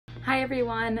Hi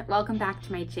everyone, welcome back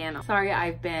to my channel. Sorry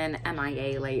I've been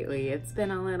MIA lately. It's been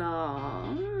a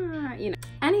little,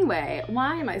 Anyway,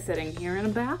 why am I sitting here in a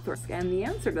bathroom? And the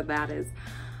answer to that is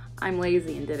I'm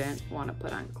lazy and didn't want to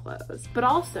put on clothes. But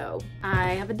also,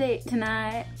 I have a date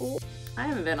tonight. Ooh, I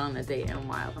haven't been on a date in a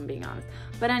while, if I'm being honest.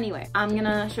 But anyway, I'm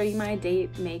gonna show you my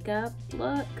date makeup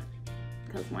look,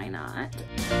 because why not?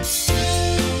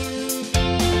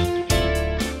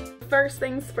 First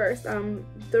things first,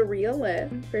 the real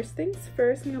lip. First things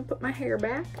first, I'm gonna put my hair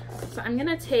back. So I'm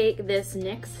gonna take this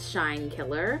NYX Shine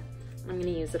Killer. I'm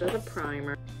gonna use it as a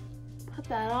primer. Put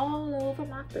that all over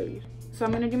my face. So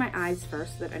I'm gonna do my eyes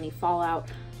first so that any fallout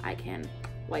I can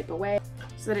wipe away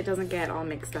so that it doesn't get all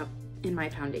mixed up in my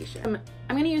foundation.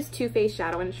 I'm gonna use Too Faced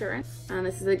Shadow Insurance.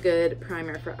 This is a good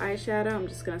primer for eyeshadow. I'm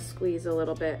just gonna squeeze a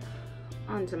little bit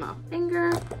onto my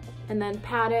finger and then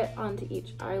pat it onto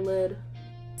each eyelid.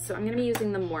 So I'm gonna be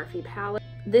using the Morphe palette.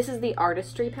 This is the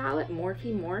Artistry palette,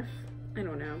 Morphe. I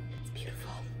don't know, it's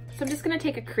beautiful. So I'm just gonna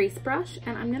take a crease brush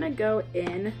and I'm gonna go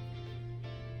in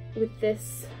with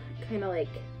this kind of like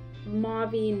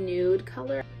mauve nude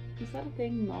color. Is that a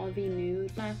thing, mauve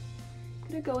nude? I'm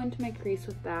gonna go into my crease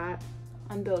with that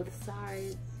on both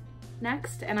sides.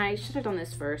 Next, and I should have done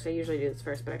this first, I usually do this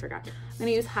first, but I forgot. I'm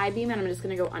gonna use High Beam and I'm just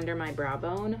gonna go under my brow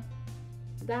bone.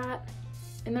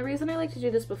 And the reason I like to do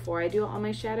this before I do it on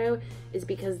my shadow is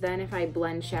because then if I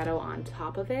blend shadow on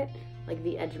top of it, like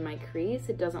the edge of my crease,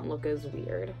 it doesn't look as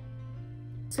weird.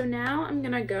 So now I'm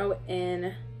gonna go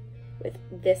in with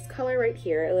this color right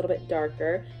here, a little bit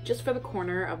darker, just for the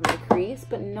corner of my crease,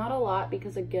 but not a lot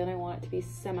because again, I want it to be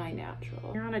semi-natural.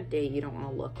 When you're on a date, you don't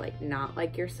wanna look like not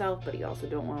like yourself, but you also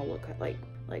don't wanna look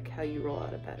like how you roll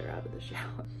out of bed or out of the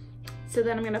shower. So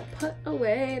then I'm gonna put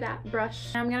away that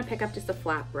brush. Now I'm gonna pick up just a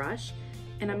flat brush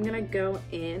and I'm gonna go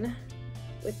in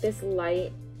with this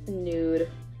light nude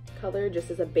color just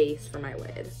as a base for my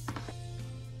lid.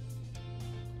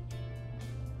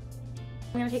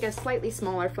 I'm gonna take a slightly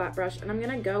smaller flat brush and I'm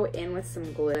gonna go in with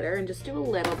some glitter and just do a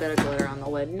little bit of glitter on the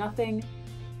lid. Nothing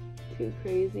too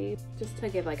crazy, just to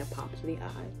give like a pop to the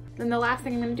eye. Then the last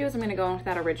thing I'm gonna do is I'm gonna go in with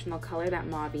that original color, that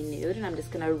mauve nude, and I'm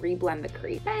just gonna reblend the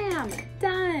crease. Bam,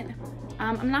 done.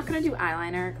 I'm not gonna do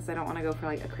eyeliner because I don't wanna go for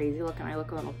like a crazy look, and I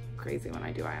look a little crazy when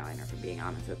I do eyeliner, if I'm being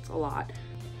honest, it's a lot.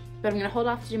 But I'm gonna hold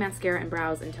off to do mascara and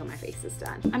brows until my face is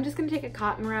done. I'm just gonna take a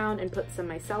cotton round and put some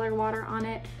micellar water on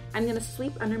it. I'm gonna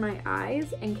sweep under my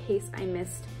eyes in case I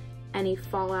missed any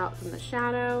fallout from the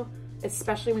shadow.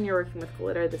 Especially when you're working with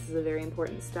glitter, this is a very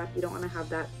important step. You don't wanna have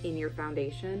that in your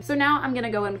foundation. So now I'm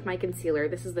gonna go in with my concealer.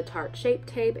 This is the Tarte Shape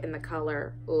Tape in the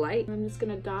color Light. I'm just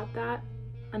gonna dot that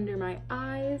under my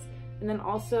eyes and then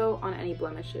also on any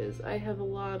blemishes. I have a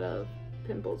lot of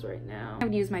pimples right now. I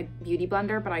would use my beauty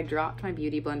blender, but I dropped my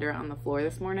beauty blender on the floor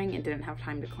this morning and didn't have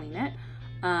time to clean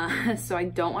it. So I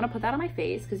don't wanna put that on my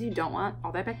face because you don't want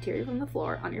all that bacteria from the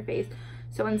floor on your face.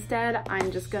 So instead, I'm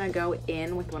just gonna go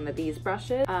in with one of these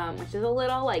brushes, which is a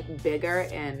little like bigger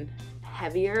and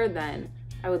heavier than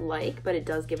I would like, but it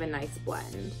does give a nice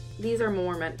blend. These are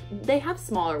more meant, they have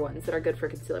smaller ones that are good for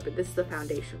concealer, but this is the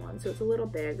foundation one, so it's a little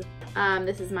big.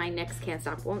 This is my NYX Can't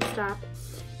Stop Won't Stop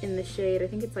in the shade, I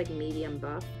think it's like medium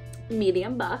buff.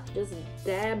 Medium buff, just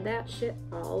dab that shit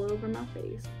all over my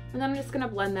face. And then I'm just gonna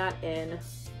blend that in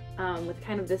with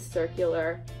kind of this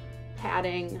circular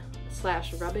patting /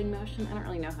 rubbing motion. I don't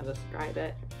really know how to describe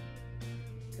it.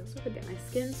 Feels so good. My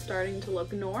skin's starting to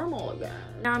look normal again.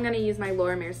 Now I'm gonna use my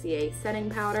Laura Mercier setting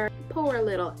powder. Pour a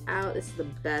little out. This is the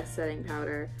best setting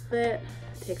powder.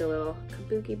 Take a little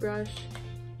kabuki brush.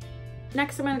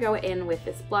 Next I'm gonna go in with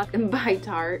this blush by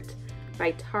Tarte.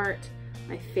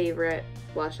 My favorite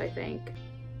blush, I think.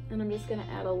 And I'm just gonna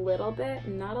add a little bit,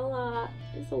 not a lot,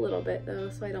 just a little bit though,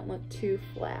 so I don't look too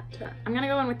flat. I'm gonna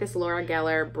go in with this Laura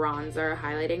Geller bronzer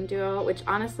highlighting duo, which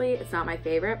honestly, it's not my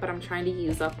favorite, but I'm trying to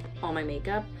use up all my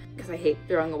makeup because I hate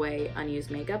throwing away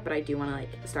unused makeup, but I do wanna like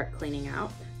start cleaning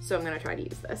out. So I'm gonna try to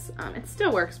use this. It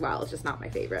still works well, it's just not my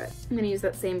favorite. I'm gonna use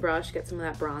that same brush, get some of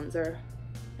that bronzer,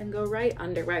 and go right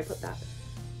under where I put that.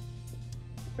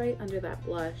 Right under that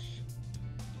blush,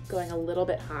 going a little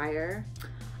bit higher.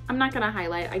 I'm not gonna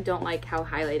highlight. I don't like how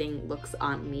highlighting looks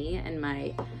on me and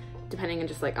depending on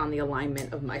just like on the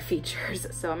alignment of my features.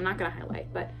 So I'm not gonna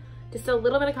highlight, but just a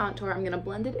little bit of contour. I'm gonna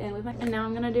blend it in with and now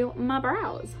I'm gonna do my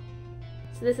brows.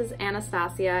 So this is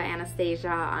Anastasia,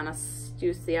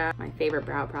 my favorite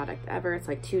brow product ever. It's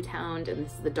like two-toned and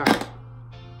this is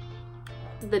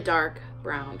the dark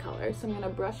brown color. So I'm gonna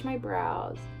brush my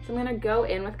brows. So I'm gonna go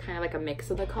in with kind of like a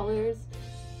mix of the colors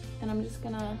and I'm just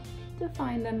gonna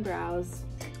define them brows.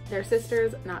 They're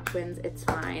sisters, not twins, it's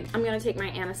fine. I'm gonna take my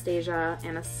Anastasia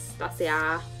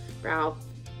brow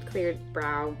clear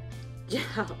brow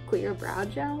gel. Clear brow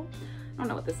gel? I don't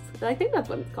know what this is. I think that's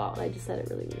what it's called. I just said it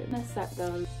really weird. I'm gonna set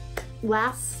those.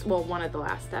 One of the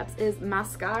last steps is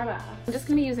mascara. I'm just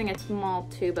gonna be using a small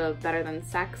tube of Better Than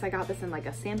Sex. I got this in like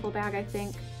a sample bag, I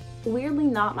think. Weirdly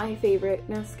not my favorite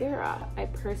mascara. I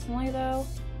personally though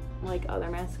like other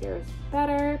mascaras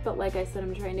better, but like I said,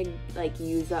 I'm trying to like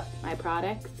use up my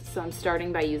products. So I'm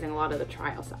starting by using a lot of the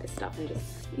trial size stuff and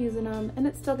just using them, and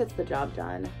it still gets the job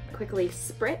done. Quickly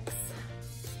spritz.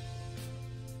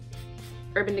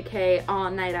 Urban Decay All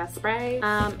Night Spray.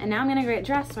 And now I'm gonna get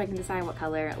dressed so I can decide what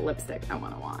color lipstick I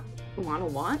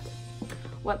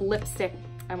what lipstick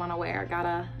I wanna wear.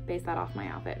 Gotta base that off my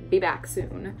outfit. Be back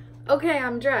soon. Okay,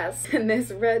 I'm dressed in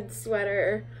this red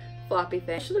sweater floppy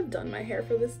thing. I should have done my hair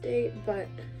for this date, but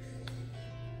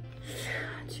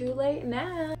too late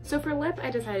now. So for lip, I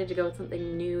decided to go with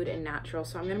something nude and natural.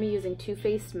 So I'm gonna be using Too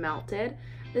Faced Melted.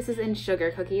 This is in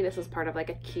Sugar Cookie. This was part of like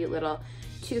a cute little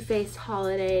Too Faced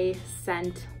holiday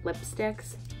scent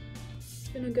lipsticks.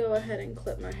 I'm gonna go ahead and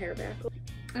clip my hair back.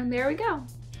 And there we go.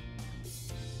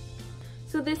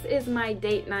 So this is my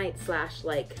date night slash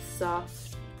like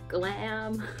soft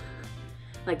glam,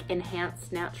 like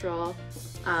enhanced natural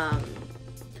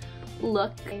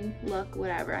look,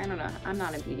 whatever. I don't know. I'm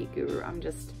not a beauty guru. I'm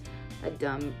just a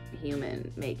dumb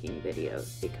human making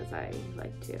videos because I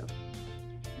like to.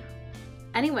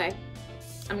 Anyway,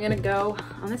 I'm gonna go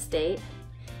on this date,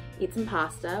 eat some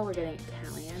pasta. We're getting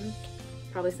Italian,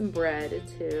 probably some bread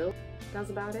too. That's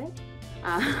about it.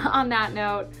 On that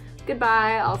note,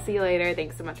 goodbye. I'll see you later.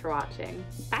 Thanks so much for watching.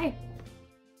 Bye.